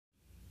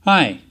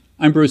Hi,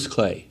 I'm Bruce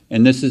Clay,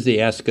 and this is the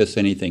Ask Us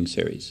Anything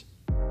series.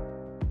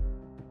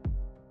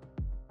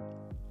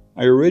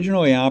 I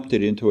originally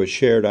opted into a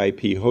shared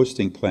IP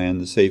hosting plan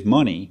to save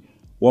money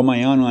while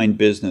my online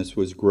business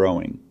was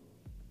growing.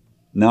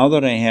 Now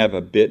that I have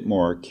a bit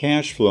more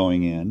cash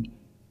flowing in,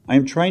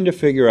 I'm trying to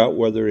figure out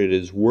whether it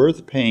is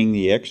worth paying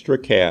the extra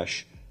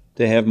cash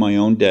to have my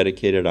own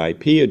dedicated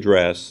IP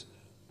address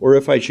or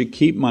if I should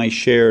keep my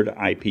shared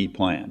IP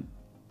plan.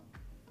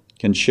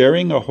 Can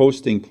sharing a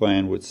hosting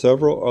plan with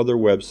several other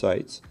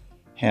websites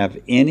have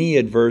any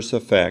adverse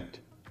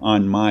effect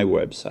on my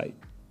website?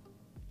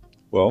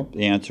 Well,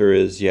 the answer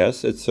is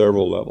yes at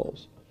several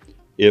levels.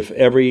 If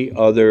every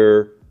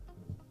other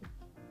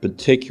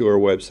particular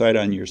website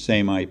on your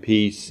same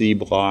IP, C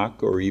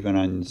block, or even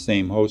on the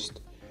same host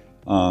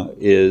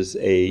is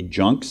a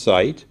junk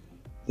site,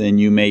 then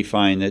you may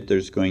find that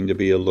there's going to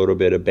be a little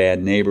bit of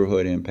bad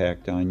neighborhood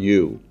impact on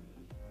you.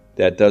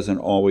 That doesn't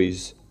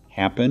always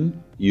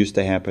happen, used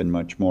to happen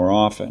much more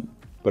often,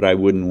 but I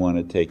wouldn't want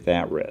to take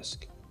that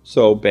risk.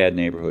 So bad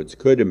neighborhoods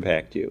could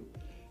impact you.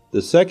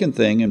 The second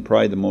thing, and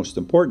probably the most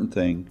important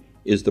thing,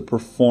 is the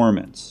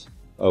performance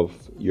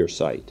of your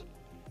site.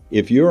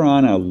 If you're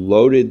on a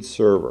loaded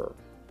server,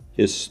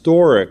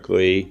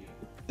 historically,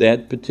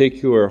 that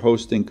particular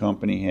hosting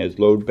company has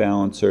load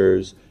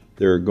balancers.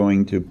 They're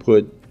going to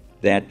put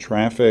that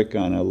traffic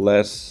on a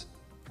less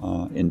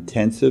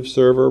intensive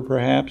server,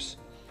 perhaps.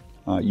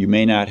 You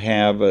may not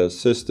have a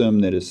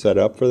system that is set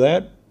up for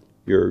that.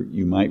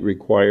 You might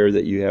require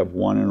that you have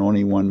one and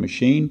only one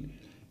machine.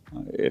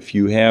 If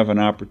you have an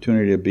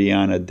opportunity to be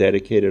on a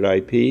dedicated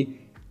IP,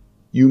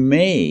 you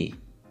may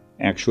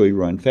actually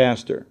run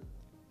faster.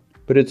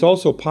 But it's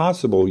also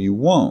possible you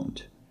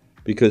won't,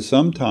 because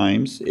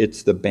sometimes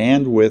it's the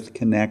bandwidth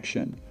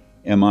connection.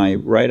 Am I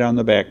right on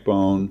the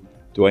backbone?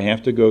 Do I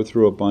have to go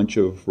through a bunch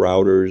of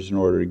routers in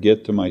order to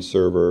get to my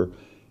server?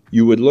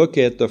 You would look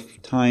at the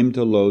time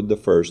to load the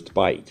first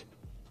byte.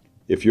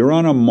 If you're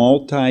on a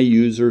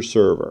multi-user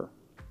server,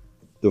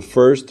 the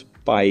first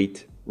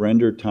byte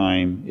render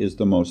time is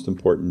the most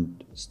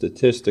important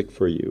statistic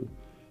for you.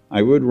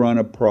 I would run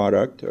a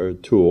product or a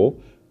tool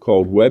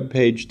called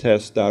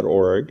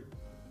webpagetest.org,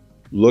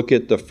 look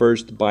at the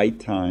first byte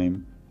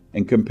time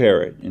and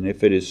compare it. And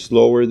if it is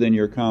slower than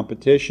your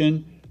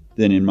competition,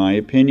 then in my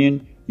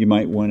opinion, you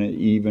might want to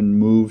even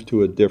move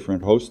to a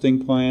different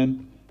hosting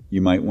plan.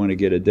 You might want to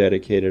get a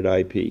dedicated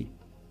IP.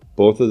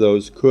 Both of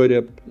those could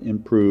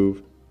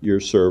improve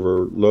your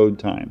server load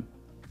time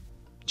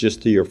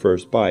just to your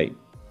first byte.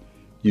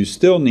 You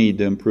still need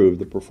to improve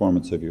the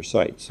performance of your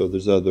site, so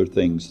there's other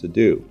things to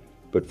do.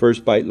 But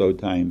first byte load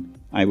time,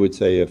 I would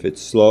say if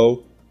it's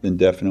slow, then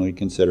definitely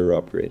consider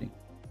upgrading.